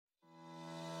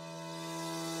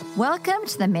Welcome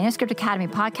to the Manuscript Academy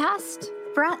podcast,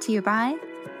 brought to you by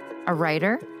a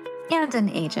writer and an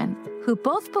agent who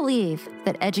both believe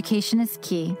that education is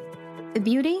key. The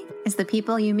beauty is the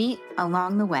people you meet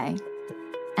along the way,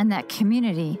 and that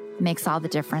community makes all the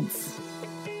difference.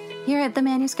 Here at the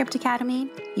Manuscript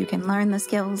Academy, you can learn the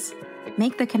skills,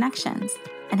 make the connections,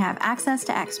 and have access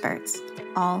to experts,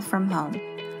 all from home.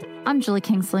 I'm Julie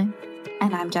Kingsley.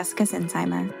 And I'm Jessica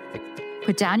Sinsheimer.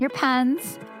 Put down your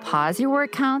pens, pause your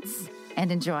word counts,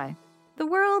 and enjoy. The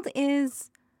world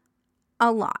is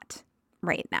a lot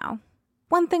right now.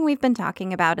 One thing we've been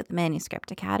talking about at the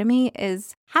Manuscript Academy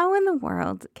is how in the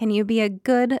world can you be a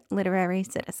good literary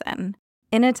citizen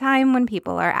in a time when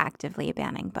people are actively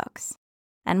banning books,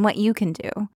 and what you can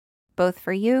do, both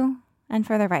for you and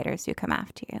for the writers who come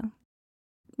after you.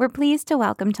 We're pleased to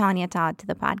welcome Tonya Todd to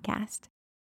the podcast.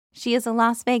 She is a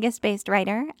Las Vegas-based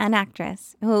writer and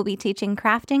actress who will be teaching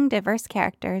crafting diverse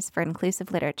characters for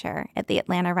inclusive literature at the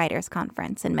Atlanta Writers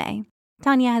Conference in May.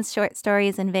 Tonya has short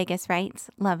stories in Vegas Writes,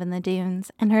 Love in the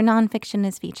Dunes, and her nonfiction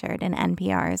is featured in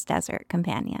NPR's Desert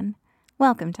Companion.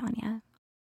 Welcome, Tonya.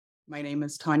 My name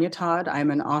is Tonya Todd. I'm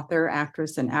an author,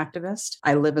 actress, and activist.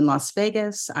 I live in Las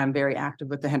Vegas. I'm very active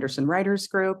with the Henderson Writers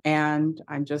Group, and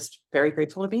I'm just very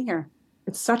grateful to be here.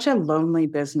 It's such a lonely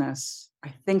business.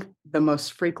 I think the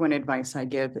most frequent advice I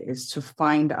give is to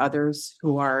find others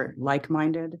who are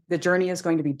like-minded. The journey is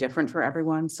going to be different for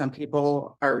everyone. Some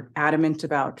people are adamant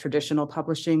about traditional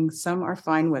publishing. Some are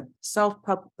fine with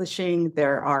self-publishing.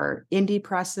 There are indie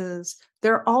presses.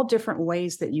 There are all different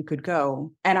ways that you could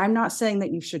go. And I'm not saying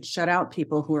that you should shut out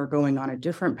people who are going on a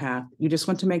different path. You just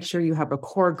want to make sure you have a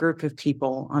core group of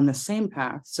people on the same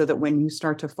path so that when you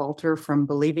start to falter from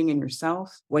believing in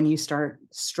yourself, when you start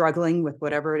struggling with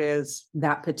whatever it is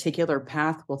that particular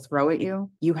path will throw at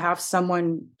you, you have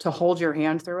someone to hold your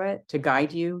hand through it, to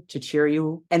guide you, to cheer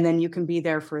you. And then you can be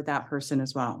there for that person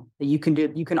as well. That you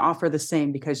can offer the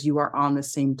same because you are on the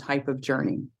same type of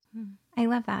journey. I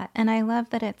love that. And I love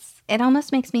that it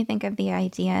almost makes me think of the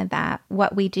idea that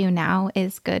what we do now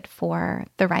is good for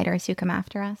the writers who come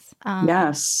after us.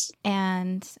 Yes.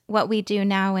 And what we do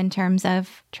now in terms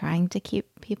of trying to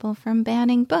keep people from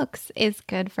banning books is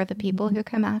good for the people who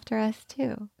come after us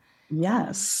too.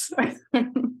 Yes.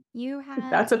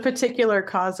 That's a particular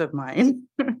cause of mine.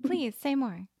 Please say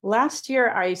more. Last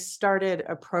year, I started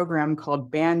a program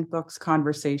called Banned Books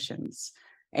Conversations.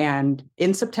 And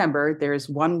in September, there's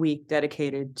 1 week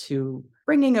dedicated to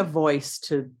bringing a voice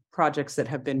to projects that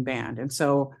have been banned. And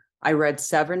so I read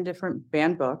 7 different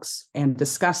banned books and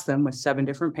discussed them with 7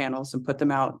 different panels and put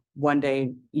them out one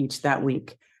day each that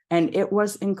week. And it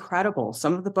was incredible.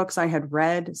 Some of the books I had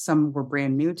read, some were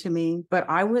brand new to me, but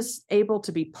I was able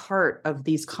to be part of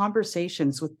these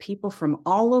conversations with people from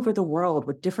all over the world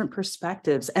with different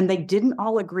perspectives. And they didn't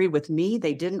all agree with me.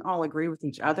 They didn't all agree with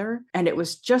each other. And it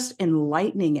was just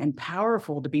enlightening and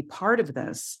powerful to be part of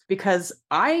this because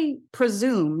I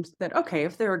presumed that, okay,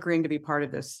 if they're agreeing to be part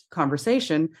of this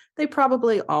conversation, they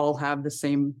probably all have the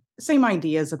same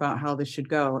ideas about how this should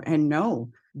go. And no,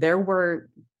 there were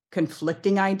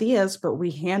conflicting ideas, but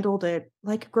we handled it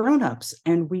like grown-ups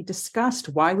and we discussed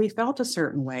why we felt a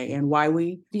certain way and why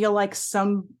we feel like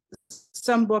some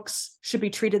books should be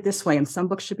treated this way and some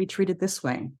books should be treated this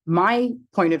way. My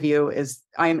point of view is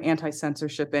I am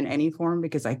anti-censorship in any form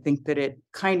because I think that it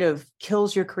kind of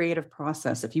kills your creative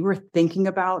process. If you were thinking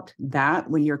about that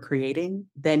when you're creating,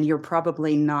 then you're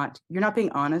not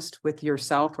being honest with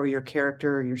yourself or your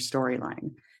character or your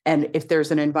storyline. And if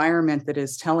there's an environment that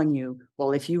is telling you,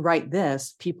 well, if you write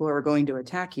this, people are going to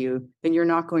attack you, then you're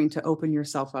not going to open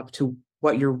yourself up to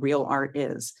what your real art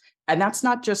is. And that's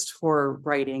not just for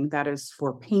writing, that is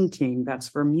for painting, that's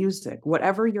for music,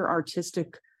 whatever your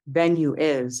artistic venue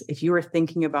is. If you are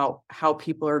thinking about how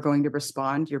people are going to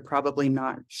respond, you're probably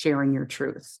not sharing your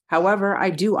truth. However,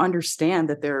 I do understand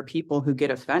that there are people who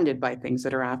get offended by things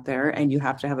that are out there, and you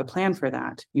have to have a plan for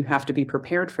that. You have to be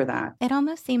prepared for that. It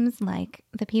almost seems like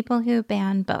the people who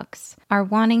ban books are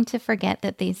wanting to forget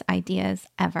that these ideas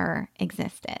ever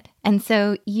existed. And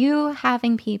so you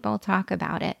having people talk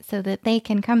about it so that they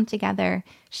can come together,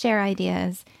 share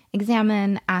ideas,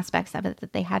 examine aspects of it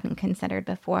that they hadn't considered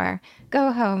before,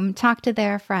 go home, talk to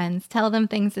their friends, tell them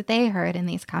things that they heard in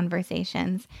these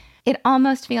conversations. It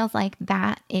almost feels like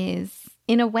that is,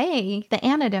 in a way, the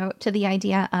antidote to the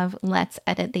idea of let's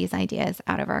edit these ideas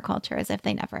out of our culture as if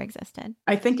they never existed.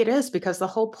 I think it is, because the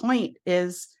whole point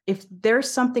is if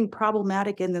there's something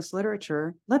problematic in this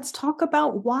literature, let's talk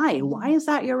about why. Why is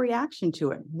that your reaction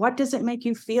to it? What does it make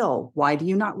you feel? Why do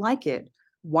you not like it?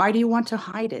 Why do you want to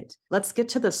hide it? Let's get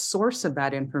to the source of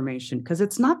that information, because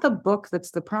it's not the book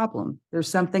that's the problem. There's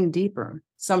something deeper.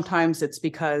 Sometimes it's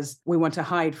because we want to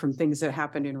hide from things that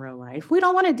happened in real life. We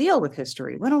don't want to deal with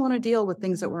history. We don't want to deal with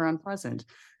things that were unpleasant.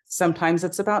 Sometimes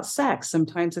it's about sex.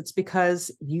 Sometimes it's because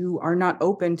you are not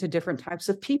open to different types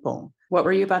of people. What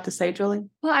were you about to say, Julie?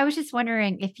 Well, I was just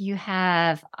wondering if you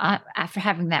have, after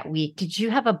having that week, did you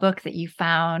have a book that you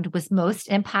found was most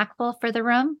impactful for the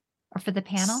room or for the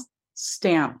panel?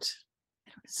 Stamped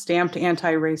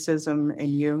anti-racism and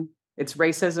you. It's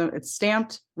racism. It's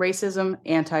stamped racism,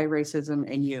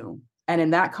 anti-racism, and you. And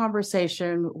in that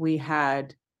conversation, we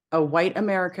had a white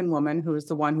American woman who was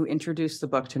the one who introduced the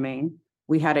book to me.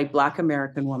 We had a Black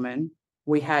American woman.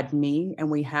 We had me, and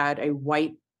we had a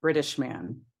white British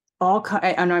man.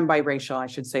 And I'm biracial, I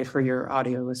should say, for your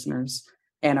audio listeners,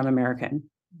 and I'm American.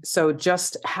 So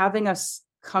just having us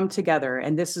come together,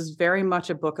 and this is very much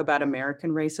a book about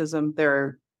American racism. There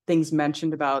are things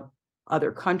mentioned about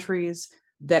other countries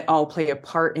that all play a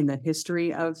part in the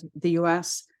history of the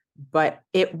US, but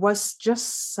it was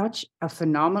just such a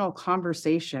phenomenal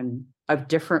conversation of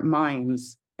different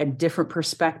minds and different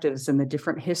perspectives and the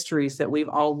different histories that we've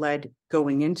all led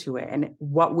going into it, and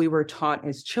what we were taught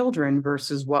as children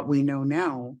versus what we know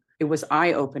now. It was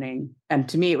eye-opening. And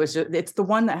to me, it's the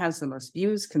one that has the most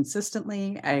views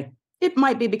consistently. It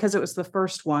might be because it was the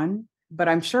first one, but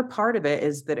I'm sure part of it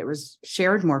is that it was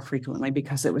shared more frequently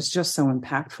because it was just so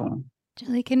impactful.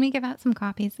 Julie, can we give out some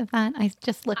copies of that? I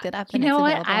just looked it up. You know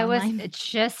what? I was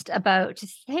just about to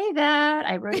say that.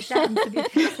 I wrote it down.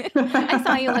 I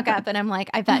saw you look up and I'm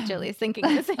like, I bet Julie's thinking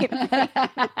the same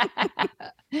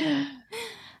thing.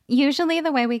 Usually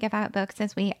the way we give out books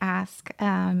is we ask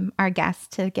our guests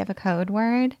to give a code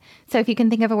word. So if you can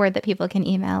think of a word that people can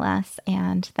email us,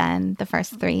 and then the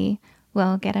first 3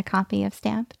 will get a copy of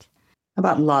Stamped.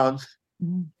 About love.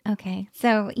 Okay.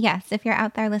 So yes, if you're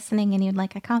out there listening and you'd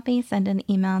like a copy, send an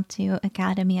email to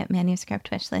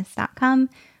academy@manuscriptwishlist.com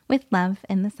with love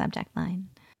in the subject line.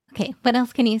 Okay. What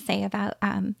else can you say about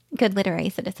good literary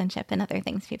citizenship and other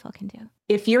things people can do?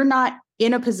 If you're not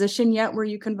in a position yet where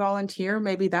you can volunteer,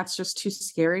 maybe that's just too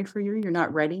scary for you. You're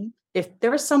not ready. If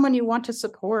there's someone you want to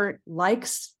support,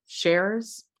 likes,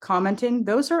 shares, commenting,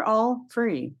 those are all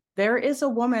free. There is a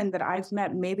woman that I've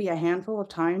met maybe a handful of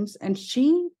times, and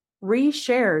she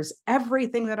reshares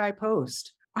everything that I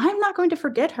post. I'm not going to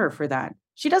forget her for that.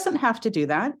 She doesn't have to do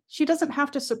that. She doesn't have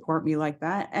to support me like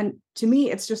that. And to me,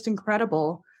 it's just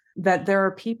incredible that there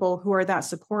are people who are that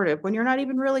supportive when you're not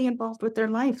even really involved with their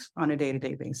life on a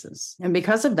day-to-day basis. And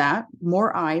because of that,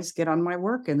 more eyes get on my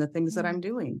work and the things that I'm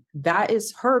doing. That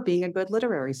is her being a good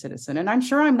literary citizen. And I'm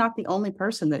sure I'm not the only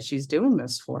person that she's doing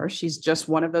this for. She's just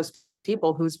one of those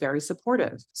people who's very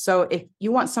supportive. So if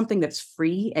you want something that's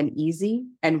free and easy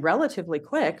and relatively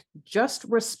quick, just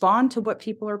respond to what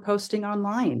people are posting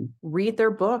online. Read their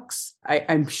books.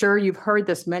 I'm sure you've heard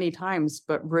this many times,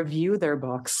 but review their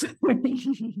books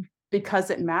because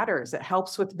it matters. It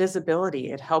helps with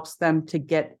visibility. It helps them to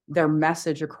get their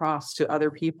message across to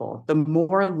other people. The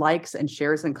more likes and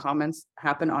shares and comments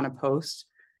happen on a post,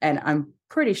 and I'm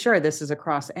pretty sure this is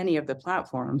across any of the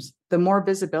platforms, the more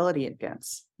visibility it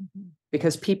gets.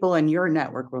 Because people in your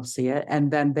network will see it,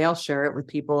 and then they'll share it with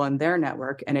people in their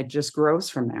network, and it just grows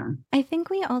from there. I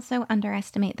think we also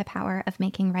underestimate the power of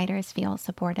making writers feel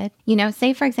supported. You know,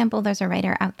 say, for example, there's a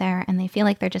writer out there and they feel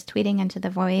like they're just tweeting into the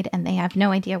void and they have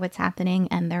no idea what's happening,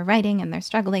 and they're writing and they're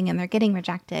struggling and they're getting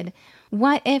rejected.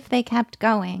 What if they kept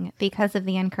going because of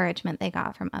the encouragement they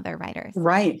got from other writers?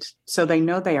 Right. So they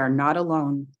know they are not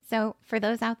alone. So for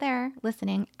those out there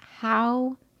listening,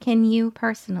 how can you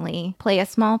personally play a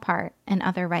small part in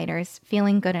other writers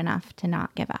feeling good enough to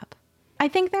not give up? I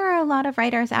think there are a lot of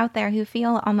writers out there who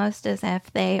feel almost as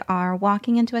if they are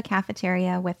walking into a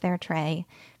cafeteria with their tray.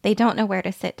 They don't know where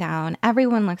to sit down.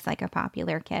 Everyone looks like a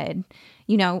popular kid.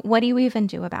 You know, what do you even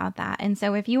do about that? And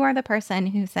so if you are the person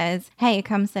who says, hey,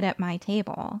 come sit at my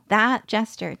table, that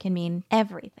gesture can mean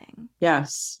everything.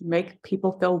 Yes. Make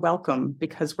people feel welcome,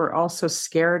 because we're all so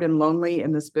scared and lonely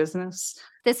in this business.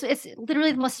 This is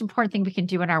literally the most important thing we can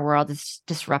do in our world, is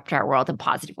disrupt our world in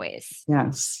positive ways.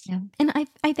 Yes. Yeah. And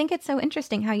I think it's so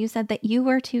interesting how you said that you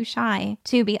were too shy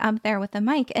to be up there with the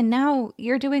mic, and now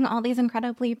you're doing all these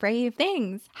incredibly brave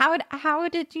things. How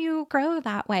did you grow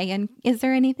that way? And is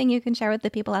there anything you can share with the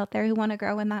people out there who want to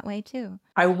grow in that way too?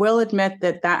 I will admit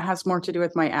that has more to do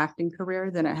with my acting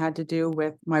career than it had to do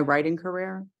with my writing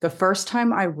career. The first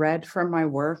time I read from my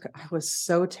work, I was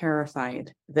so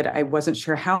terrified that I wasn't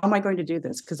sure, how am I going to do this?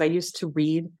 this because I used to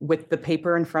read with the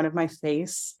paper in front of my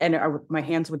face and my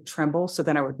hands would tremble. So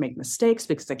then I would make mistakes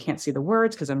because I can't see the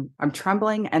words because I'm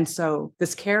trembling. And so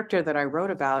this character that I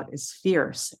wrote about is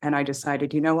fierce. And I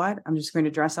decided, you know what? I'm just going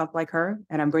to dress up like her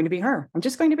and I'm going to be her. I'm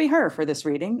just going to be her for this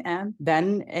reading. And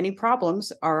then any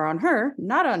problems are on her,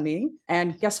 not on me.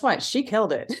 And guess what? She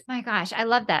killed it. My gosh, I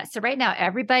love that. So right now,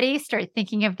 everybody start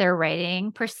thinking of their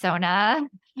writing persona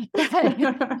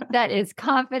that is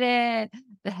confident,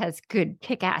 that has good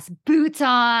kick-ass boots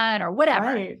on or whatever,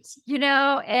 Right.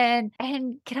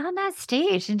 and get on that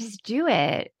stage and just do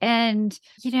it. And,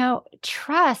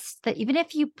 trust that even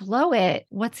if you blow it,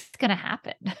 what's going to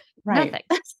happen? Right.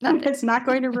 Nothing. It's not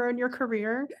going to ruin your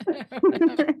career.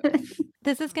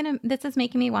 This is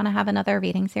making me want to have another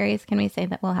reading series. Can we say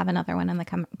that we'll have another one in the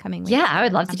coming weeks? Yeah, I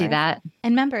would love to do that.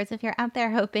 And members, if you're out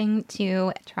there hoping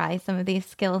to try some of these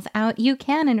skills out, you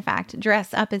can in fact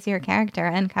dress up as your character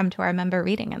and come to our member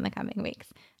reading in the coming weeks.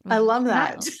 I love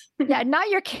that. Not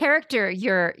your character,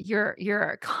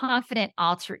 your confident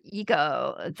alter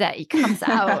ego that comes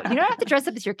out. You don't have to dress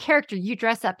up as your character. You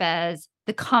dress up as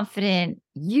the confident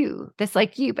you that's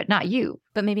like you, but not you.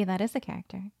 But maybe that is a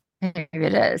character. Maybe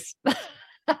it is.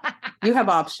 You have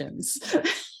options.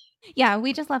 Yeah,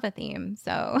 we just love a theme.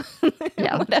 So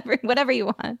yeah, whatever you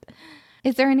want.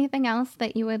 Is there anything else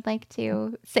that you would like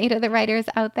to say to the writers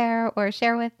out there or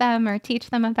share with them or teach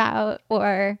them about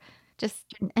or just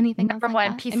anything else? Number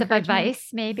one piece of advice,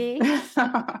 maybe?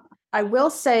 I will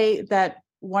say that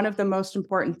one of the most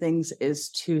important things is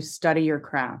to study your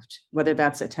craft, whether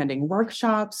that's attending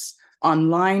workshops,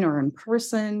 online or in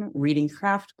person, reading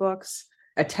craft books,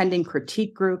 attending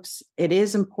critique groups. It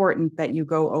is important that you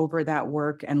go over that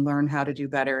work and learn how to do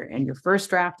better. And your first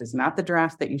draft is not the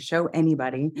draft that you show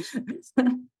anybody.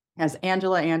 As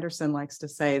Angela Anderson likes to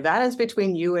say, that is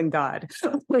between you and God.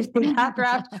 That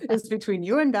draft is between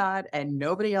you and God, and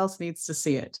nobody else needs to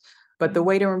see it. But the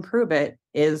way to improve it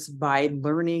is by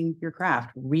learning your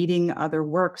craft, reading other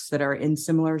works that are in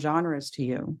similar genres to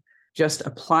you, just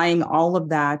applying all of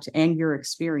that and your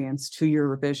experience to your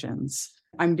revisions.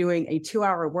 I'm doing a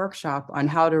 2-hour workshop on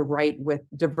how to write with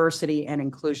diversity and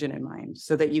inclusion in mind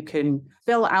so that you can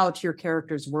fill out your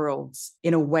characters' worlds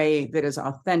in a way that is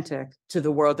authentic to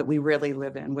the world that we really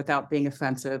live in without being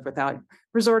offensive, without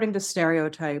resorting to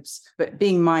stereotypes, but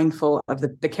being mindful of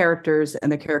the characters and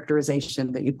the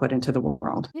characterization that you put into the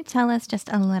world. Can you tell us just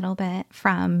a little bit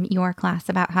from your class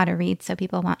about how to read so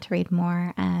people want to read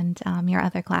more and your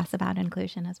other class about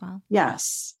inclusion as well?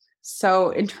 Yes. So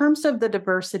in terms of the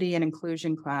diversity and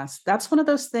inclusion class, that's one of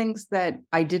those things that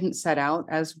I didn't set out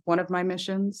as one of my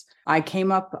missions. I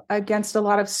came up against a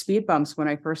lot of speed bumps when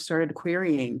I first started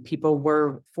querying. People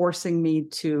were forcing me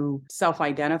to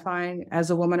self-identify as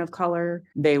a woman of color.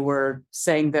 They were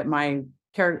saying that my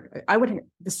character,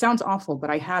 this sounds awful,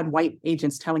 but I had white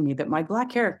agents telling me that my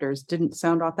Black characters didn't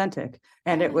sound authentic.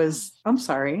 And it was, I'm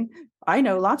sorry, I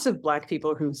know lots of Black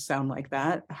people who sound like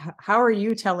that. How are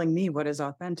you telling me what is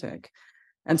authentic?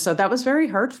 And so that was very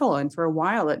hurtful. And for a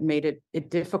while, it made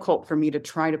it difficult for me to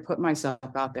try to put myself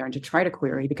out there and to try to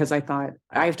query, because I thought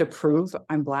I have to prove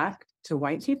I'm Black to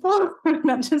white people.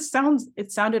 That just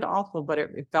sounded awful, but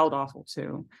it felt awful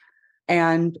too.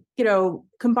 And,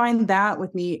 combine that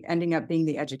with me ending up being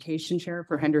the education chair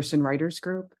for Henderson Writers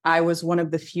Group. I was one of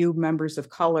the few members of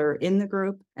color in the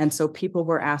group. And so people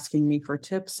were asking me for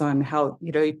tips on how,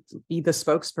 be the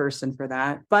spokesperson for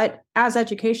that. But as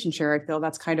education chair, I feel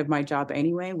that's kind of my job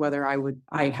anyway, whether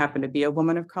I happen to be a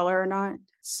woman of color or not.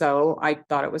 So I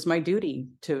thought it was my duty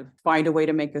to find a way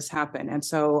to make this happen. And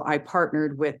so I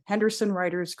partnered with Henderson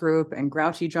Writers Group and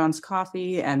Grouchy John's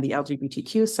Coffee and the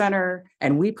LGBTQ Center.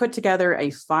 And we put together a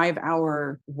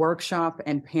 5-hour workshop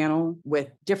and panel with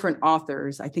different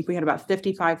authors. I think we had about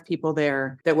 55 people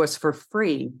there. That was for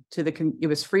free it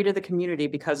was free to the community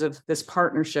because of this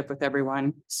partnership with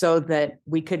everyone, so that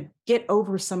we could get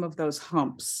over some of those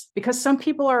humps, because some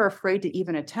people are afraid to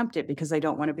even attempt it because they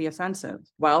don't want to be offensive.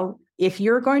 Well, if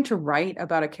you're going to write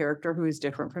about a character who is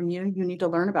different from you, you need to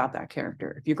learn about that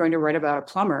character. If you're going to write about a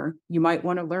plumber, you might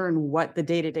want to learn what the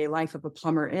day-to-day life of a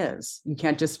plumber is. You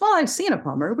can't just, I've seen a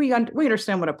plumber. We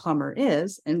understand what a plumber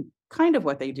is and kind of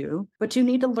what they do, but you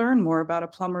need to learn more about a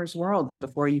plumber's world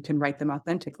before you can write them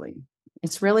authentically.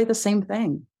 It's really the same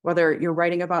thing. Whether you're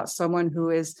writing about someone who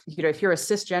is, if you're a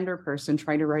cisgender person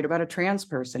trying to write about a trans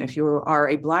person, if you are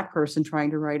a Black person trying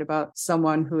to write about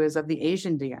someone who is of the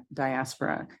Asian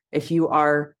diaspora, If you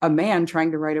are a man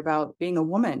trying to write about being a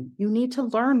woman, you need to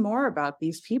learn more about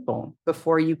these people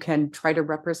before you can try to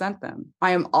represent them.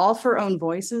 I am all for own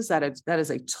voices. That is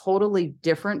a totally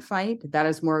different fight. That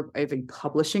is more of a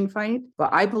publishing fight.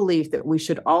 But I believe that we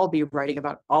should all be writing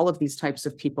about all of these types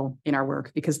of people in our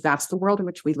work, because that's the world in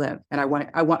which we live. And I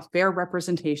want fair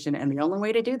representation. And the only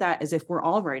way to do that is if we're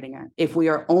all writing it. If we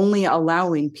are only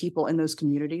allowing people in those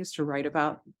communities to write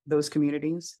about those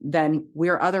communities, then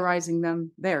we're otherizing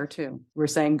them there too. We're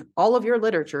saying all of your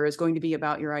literature is going to be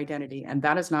about your identity. And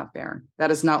that is not fair.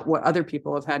 That is not what other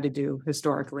people have had to do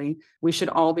historically. We should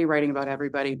all be writing about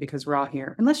everybody because we're all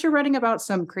here. Unless you're writing about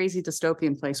some crazy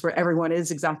dystopian place where everyone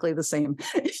is exactly the same.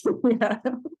 Yeah.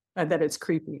 That it's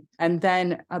creepy. And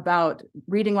then about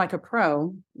reading like a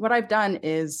pro, what I've done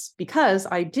is, because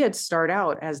I did start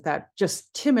out as that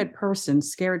just timid person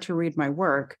scared to read my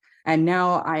work, and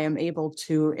now I am able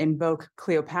to invoke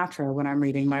Cleopatra when I'm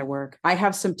reading my work. I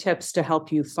have some tips to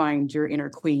help you find your inner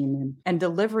queen and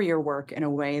deliver your work in a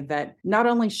way that not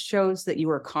only shows that you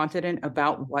are confident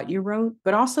about what you wrote,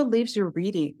 but also leaves your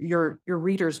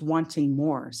readers wanting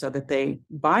more, so that they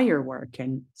buy your work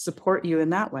and support you in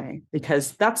that way.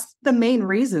 Because that's the main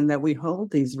reason that we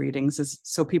hold these readings, is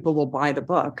so people will buy the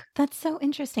book. That's so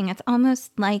interesting. It's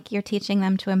almost like you're teaching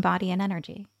them to embody an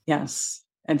energy. Yes.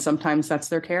 And sometimes that's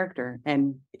their character.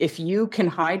 And if you can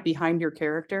hide behind your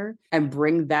character and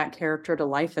bring that character to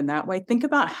life in that way, think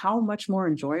about how much more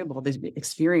enjoyable this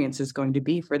experience is going to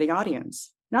be for the audience.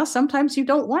 Now, sometimes you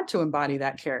don't want to embody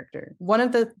that character. One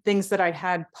of the things that I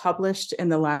had published in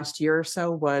the last year or so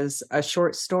was a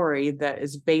short story that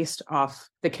is based off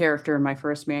the character in my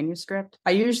first manuscript.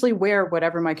 I usually wear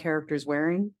whatever my character's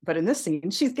wearing, but in this scene,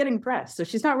 she's getting dressed, so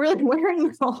she's not really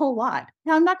wearing a whole lot.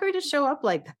 Now, I'm not going to show up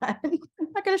like that. I'm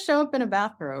not going to show up in a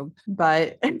bathrobe,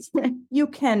 but you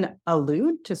can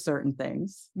allude to certain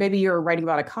things. Maybe you're writing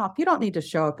about a cop. You don't need to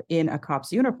show up in a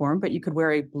cop's uniform, but you could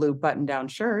wear a blue button-down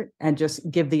shirt and just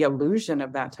give the illusion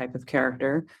of that type of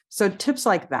character. So tips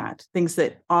like that, things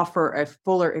that offer a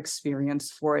fuller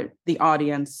experience for the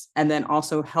audience, and then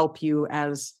also help you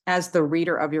as the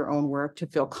reader of your own work to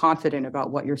feel confident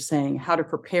about what you're saying, how to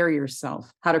prepare yourself,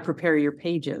 how to prepare your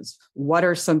pages. What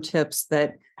are some tips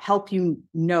that help you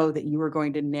know that you are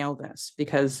going to nail this?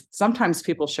 Because sometimes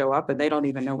people show up and they don't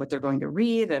even know what they're going to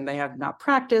read, and they have not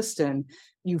practiced, and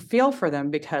you feel for them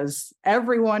because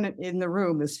everyone in the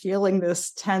room is feeling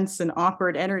this tense and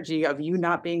awkward energy of you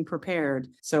not being prepared.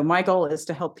 So my goal is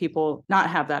to help people not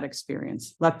have that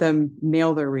experience. Let them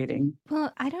nail their reading.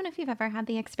 Well, I don't know if you've ever had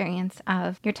the experience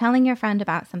of you're telling your friend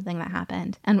about something that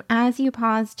happened, and as you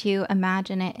pause to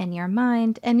imagine it in your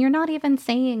mind, and you're not even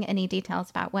saying any details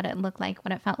about what it looked like,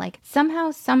 what it felt like, somehow,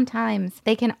 sometimes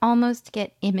they can almost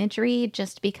get imagery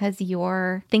just because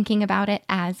you're thinking about it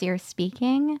as you're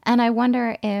speaking. And I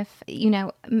wonder if,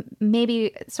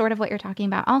 maybe sort of what you're talking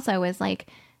about also is like,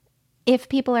 if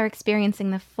people are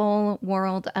experiencing the full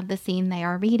world of the scene they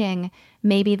are reading,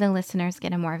 maybe the listeners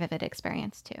get a more vivid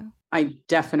experience too. I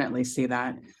definitely see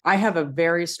that. I have a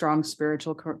very strong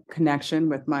spiritual connection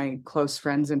with my close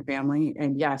friends and family.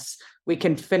 And yes, we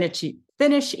can finish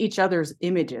each other's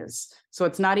images. So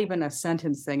it's not even a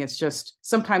sentence thing. It's just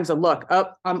sometimes a look, oh,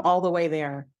 I'm all the way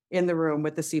there in the room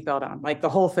with the seatbelt on, like the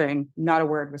whole thing, not a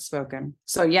word was spoken.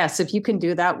 So yes, if you can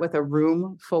do that with a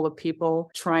room full of people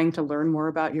trying to learn more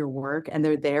about your work, and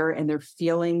they're there and they're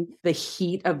feeling the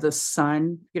heat of the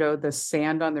sun, the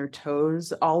sand on their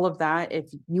toes, all of that, if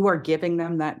you are giving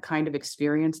them that kind of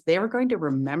experience, they are going to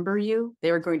remember you.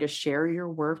 They are going to share your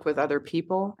work with other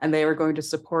people, and they are going to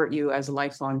support you as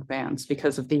lifelong fans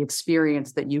because of the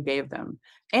experience that you gave them.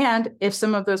 And if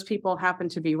some of those people happen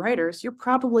to be writers, you're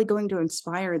probably going to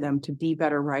inspire them to be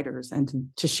better writers and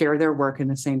to share their work in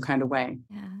the same kind of way.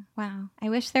 Yeah. Wow. I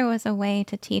wish there was a way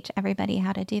to teach everybody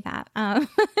how to do that.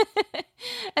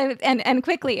 And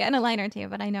quickly in a line or two,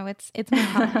 but I know it's more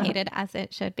complicated as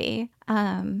it should be.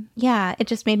 Yeah, it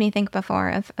just made me think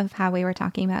before of how we were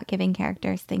talking about giving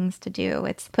characters things to do.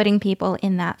 It's putting people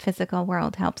in that physical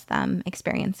world helps them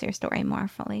experience your story more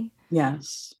fully.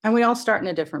 Yes. And we all start in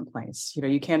a different place.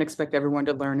 You can't expect everyone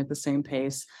to learn at the same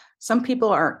pace. Some people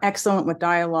are excellent with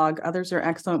dialogue. Others are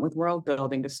excellent with world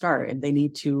building to start, and they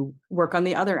need to work on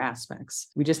the other aspects.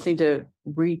 We just need to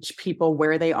reach people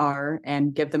where they are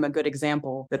and give them a good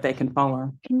example that they can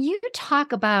follow. Can you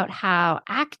talk about how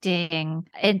acting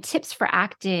and tips for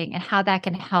acting and how that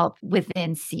can help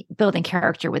within building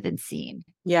character within scene?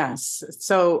 Yes.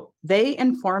 So they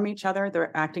inform each other,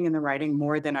 their acting and the writing,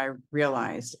 more than I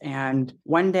realized. And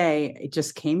one day it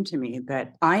just came to me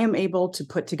that I am able to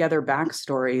put together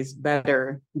backstories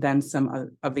better than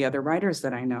some of the other writers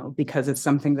that I know, because it's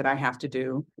something that I have to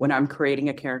do when I'm creating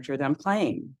a character that I'm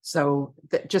playing. So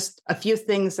just a few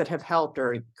things that have helped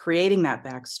are creating that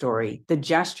backstory, the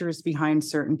gestures behind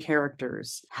certain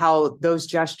characters, how those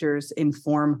gestures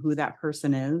inform who that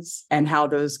person is, and how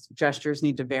those gestures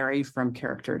need to vary from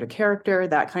character to character,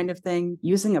 that kind of thing.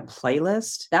 Using a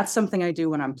playlist, that's something I do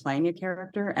when I'm playing a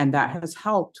character, and that has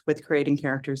helped with creating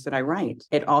characters that I write.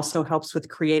 It also helps with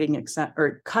creating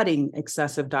cutting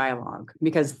excessive dialogue,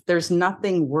 because there's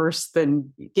nothing worse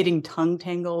than getting tongue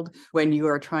tangled when you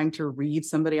are trying to read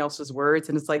somebody else's words,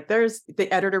 and it's like there's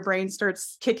the editor brain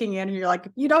starts kicking in, and you're like,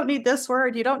 you don't need this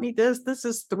word, you don't need this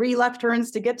is 3 left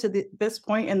turns to get to this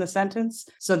point in the sentence.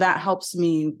 So that helps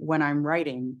me when I'm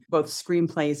writing both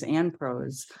screenplays and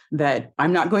prose, that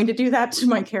I'm not going to do that to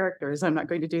my characters. I'm not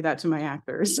going to do that to my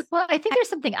actors. Well, I think there's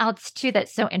something else too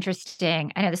that's so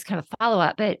interesting. I know this is kind of a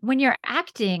follow-up, but when you're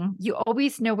acting, you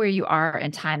always know where you are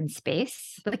in time and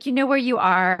space. Like you know where you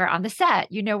are on the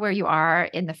set, you know where you are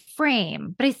in the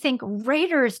frame. But I think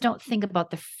writers don't think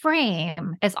about the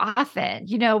frame as often.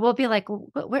 We'll be like,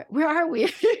 where are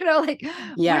we? Like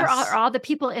where are all the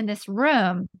people in this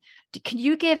room? Can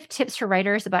you give tips for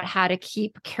writers about how to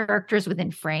keep characters within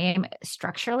frame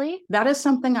structurally? That is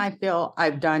something I feel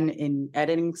I've done in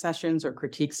editing sessions or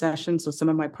critique sessions with some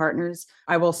of my partners.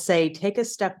 I will say, take a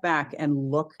step back and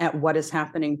look at what is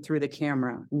happening through the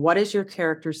camera. What is your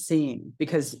character seeing?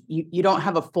 Because you don't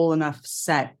have a full enough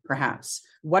set, perhaps.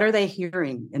 What are they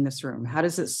hearing in this room? How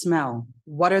does it smell?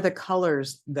 What are the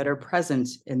colors that are present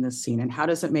in this scene, and how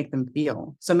does it make them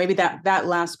feel? So maybe that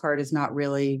last part is not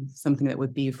really something that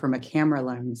would be from a camera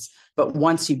lens. But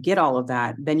once you get all of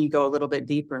that, then you go a little bit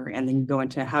deeper, and then you go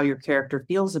into how your character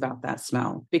feels about that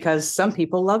smell, because some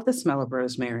people love the smell of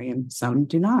rosemary and some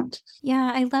do not.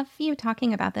 Yeah, I love you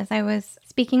talking about this. I was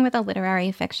speaking with a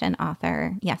literary fiction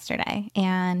author yesterday,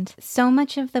 and so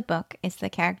much of the book is the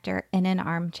character in an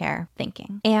armchair thinking.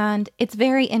 And it's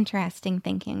very interesting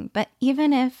thinking. But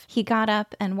even if he got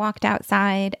up and walked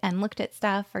outside and looked at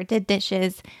stuff or did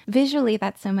dishes, visually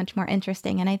that's so much more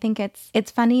interesting. And I think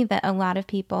it's funny that a lot of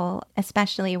people,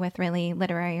 especially with really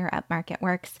literary or upmarket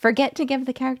works, forget to give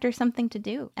the character something to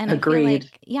do. And Agreed. I feel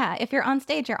like, yeah, if you're on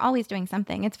stage, you're always doing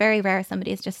something. It's very rare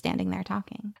somebody is just standing there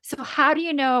talking. So how do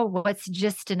you know what's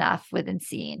just enough within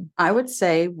scene? I would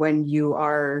say when you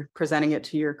are presenting it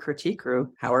to your critique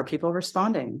group, how are people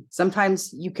responding? Sometimes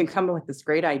you can come up with this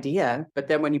great idea, but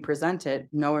then when you present it,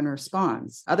 no one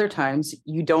responds. Other times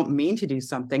you don't mean to do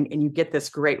something and you get this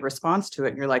great response to it.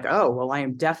 And you're like, oh, well, I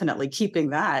am definitely keeping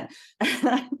that.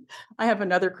 I have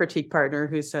another critique partner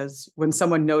who says when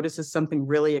someone notices something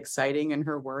really exciting in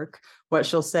her work, what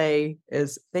she'll say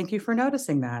is, thank you for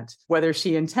noticing that, whether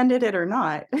she intended it or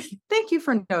not. Thank you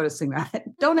for noticing that.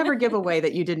 Don't ever give away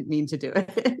that you didn't mean to do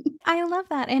it. I love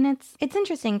that. And it's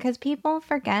interesting because people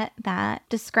forget that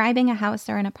describing a house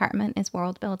or an apartment is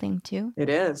world building too. It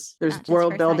is. There's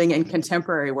world building in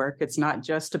contemporary work. It's not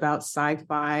just about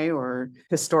sci-fi or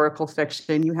historical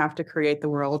fiction. You have to create the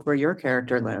world where your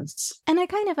character lives. And I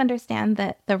kind of understand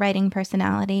that the writing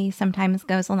personality sometimes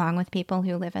goes along with people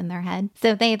who live in their head.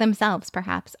 So they themselves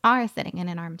perhaps are sitting in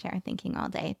an armchair thinking all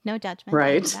day. No judgment.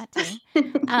 Right. That too.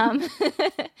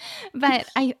 But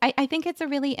I think it's a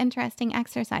really interesting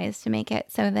exercise to make it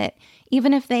so that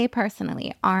even if they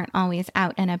personally aren't always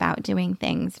out and about doing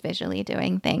things, visually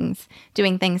doing things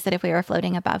that if we were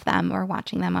floating above them or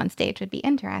watching them on stage would be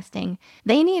interesting,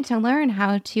 they need to learn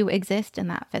how to exist in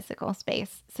that physical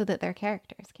space so that their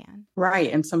characters can.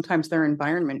 Right. And sometimes their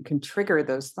environment can trigger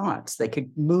those thoughts. They could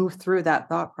move through that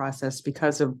thought process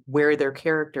because of where their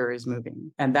character is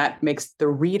moving. And that makes the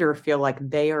reader feel like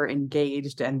they are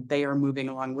engaged and they are moving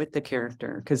along with the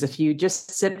character. Because if you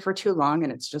just sit for too long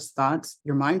and it's just thoughts,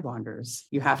 your mind wanders.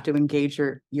 You have to engage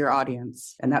your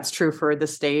audience. And that's true for the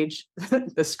stage,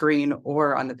 the screen,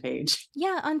 or on the page.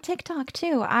 Yeah, on TikTok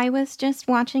too. I was just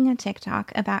watching a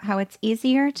TikTok about how it's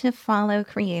easier to follow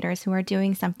creators who are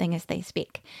doing something as they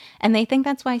speak. And they think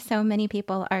that's why so many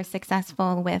people are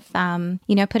successful with,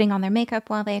 putting on their makeup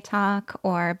while they talk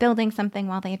or building something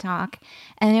while they talk.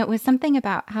 And it was something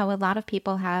about how a lot of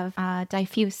people have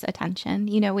diffuse attention.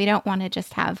 We don't want to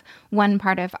just have one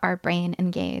part of our brain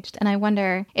engaged. And I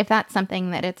wonder if that's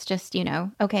something that it's just,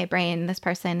 okay, brain, this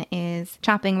person is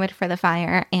chopping wood for the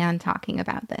fire and talking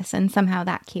about this. And somehow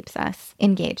that keeps us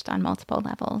engaged on multiple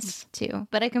levels too.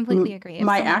 But I completely agree.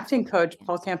 My acting coach,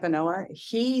 Paul Campanella,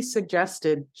 he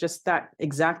suggested just that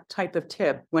exact type of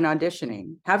tip when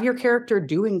auditioning. Have your character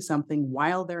doing something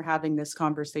while they're having this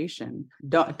conversation.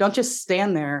 Don't just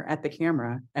stand there at the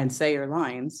camera and say your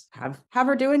lines. Have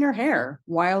her doing her hair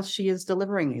while she is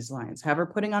delivering these lines. Have her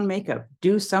putting on makeup.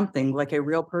 Do something like a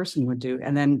real person would do,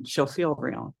 and then she'll feel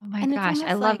real. Oh my gosh,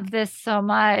 I love this so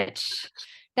much.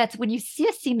 That's when you see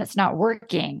a scene that's not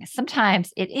working,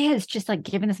 sometimes it is just like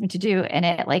giving them something to do and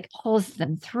it like pulls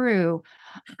them through.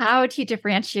 How do you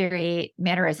differentiate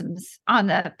mannerisms on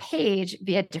the page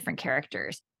via different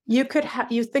characters? You could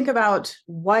you think about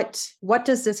what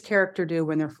does this character do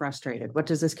when they're frustrated? What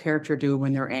does this character do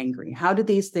when they're angry? How do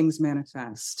these things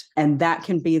manifest? And that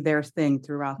can be their thing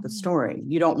throughout the story.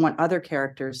 You don't want other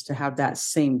characters to have that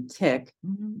same tick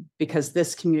because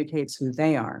this communicates who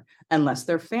they are, unless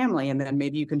they're family. And then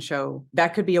maybe you can show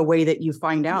that could be a way that you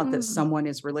find out that someone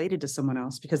is related to someone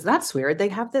else, because that's weird. They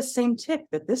have this same tick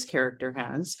that this character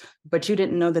has, but you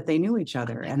didn't know that they knew each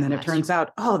other. And then it turns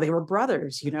out, oh, they were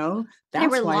brothers, you know? That's they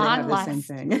were why long they have lost, the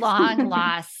same thing. long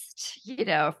lost, you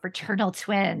know, fraternal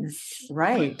twins.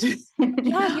 Right.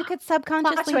 Yeah, you could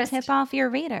subconsciously tip off your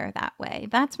reader that way.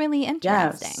 That's really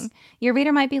interesting. Yes. Your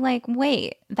reader might be like,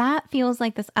 wait, that feels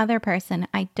like this other person.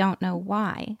 I don't know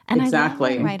why. And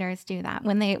exactly. I love when writers do that.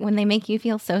 When they make you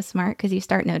feel so smart because you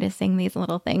start noticing these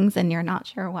little things and you're not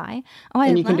sure why. Oh,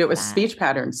 and you can do it with speech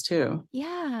patterns too.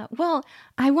 Yeah. Well,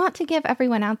 I want to give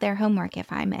everyone out there homework,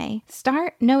 if I may.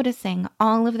 Start noticing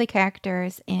all of the characters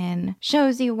in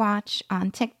shows you watch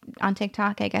on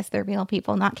TikTok. I guess they're real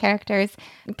people, not characters.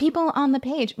 People on the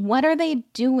page. What are they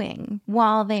doing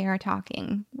while they are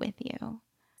talking with you?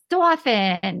 So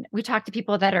often we talk to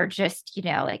people that are just, you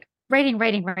know, like writing.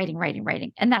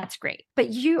 And that's great. But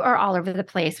you are all over the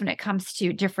place when it comes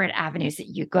to different avenues that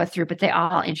you go through, but they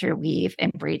all interweave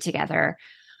and breed together.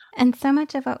 And so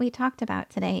much of what we talked about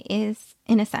today is,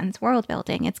 in a sense, world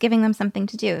building. It's giving them something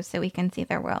to do so we can see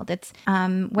their world. It's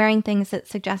wearing things that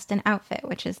suggest an outfit,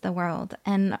 which is the world.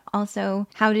 And also,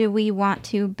 how do we want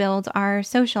to build our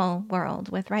social world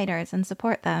with writers and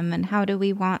support them? And how do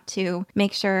we want to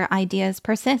make sure ideas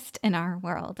persist in our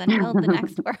world and build the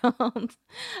next world?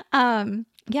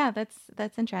 Yeah,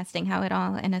 that's interesting how it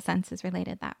all, in a sense, is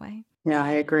related that way. Yeah,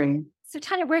 I agree. So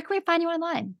Tonya, where can we find you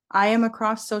online? I am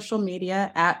across social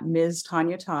media at Ms.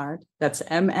 Tonya Todd. That's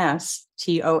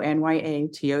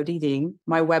MSTONYATODD.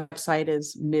 My website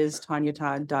is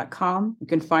MsTonyaTodd.com. You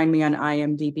can find me on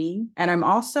IMDb. And I'm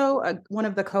also one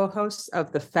of the co-hosts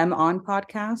of the Femme On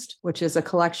podcast, which is a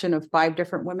collection of 5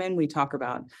 different women. We talk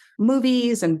about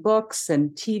movies and books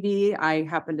and TV. I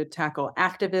happen to tackle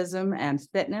activism and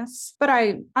fitness, but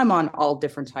I'm on all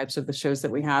different types of the shows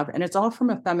that we have. And it's all from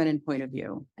a feminine point of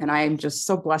view. And I am just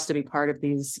so blessed to be part of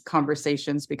these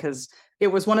conversations because it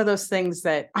was one of those things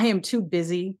that I am too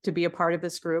busy to be a part of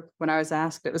this group. When I was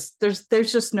asked, there's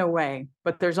just no way,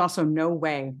 but there's also no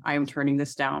way I am turning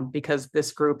this down because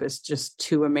this group is just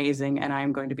too amazing and I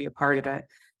am going to be a part of it.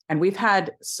 And we've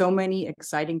had so many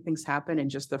exciting things happen in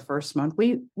just the first month.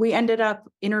 We ended up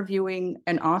interviewing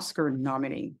an Oscar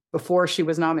nominee before she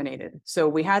was nominated. So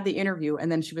we had the interview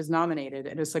and then she was nominated.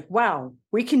 And it's like, wow,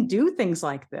 we can do things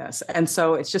like this. And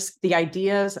so it's just the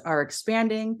ideas are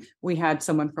expanding. We had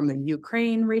someone from the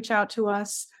Ukraine reach out to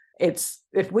us.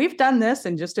 If we've done this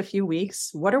in just a few weeks,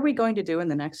 what are we going to do in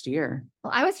the next year?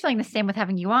 Well, I was feeling the same with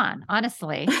having you on,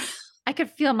 honestly. I could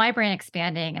feel my brain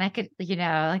expanding and I could,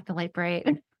 like the light bright.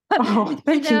 Oh,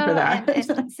 thank you for that. It's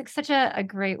such a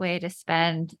great way to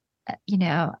spend,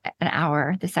 an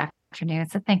hour this afternoon.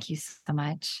 So thank you so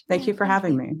much. Thank you for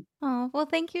having me. Oh, well,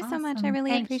 thank you so much. I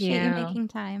really appreciate you making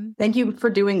time. Thank you for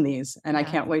doing these. And I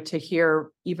can't wait to hear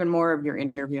even more of your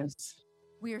interviews.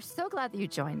 We are so glad that you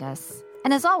joined us.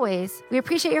 And as always, we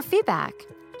appreciate your feedback.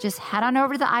 Just head on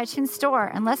over to the iTunes store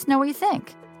and let us know what you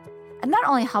think. And that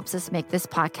only helps us make this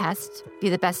podcast be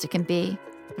the best it can be,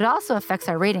 but it also affects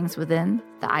our ratings within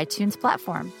the iTunes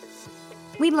platform.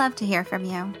 We'd love to hear from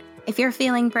you. If you're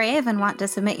feeling brave and want to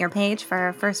submit your page for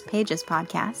our First Pages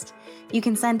podcast, you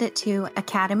can send it to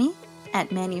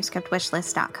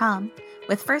academy@manuscriptwishlist.com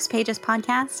with First Pages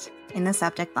podcast in the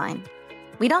subject line.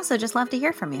 We'd also just love to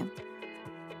hear from you.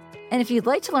 And if you'd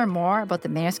like to learn more about the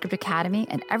Manuscript Academy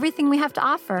and everything we have to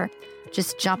offer,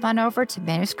 just jump on over to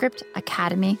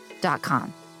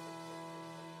manuscriptacademy.com.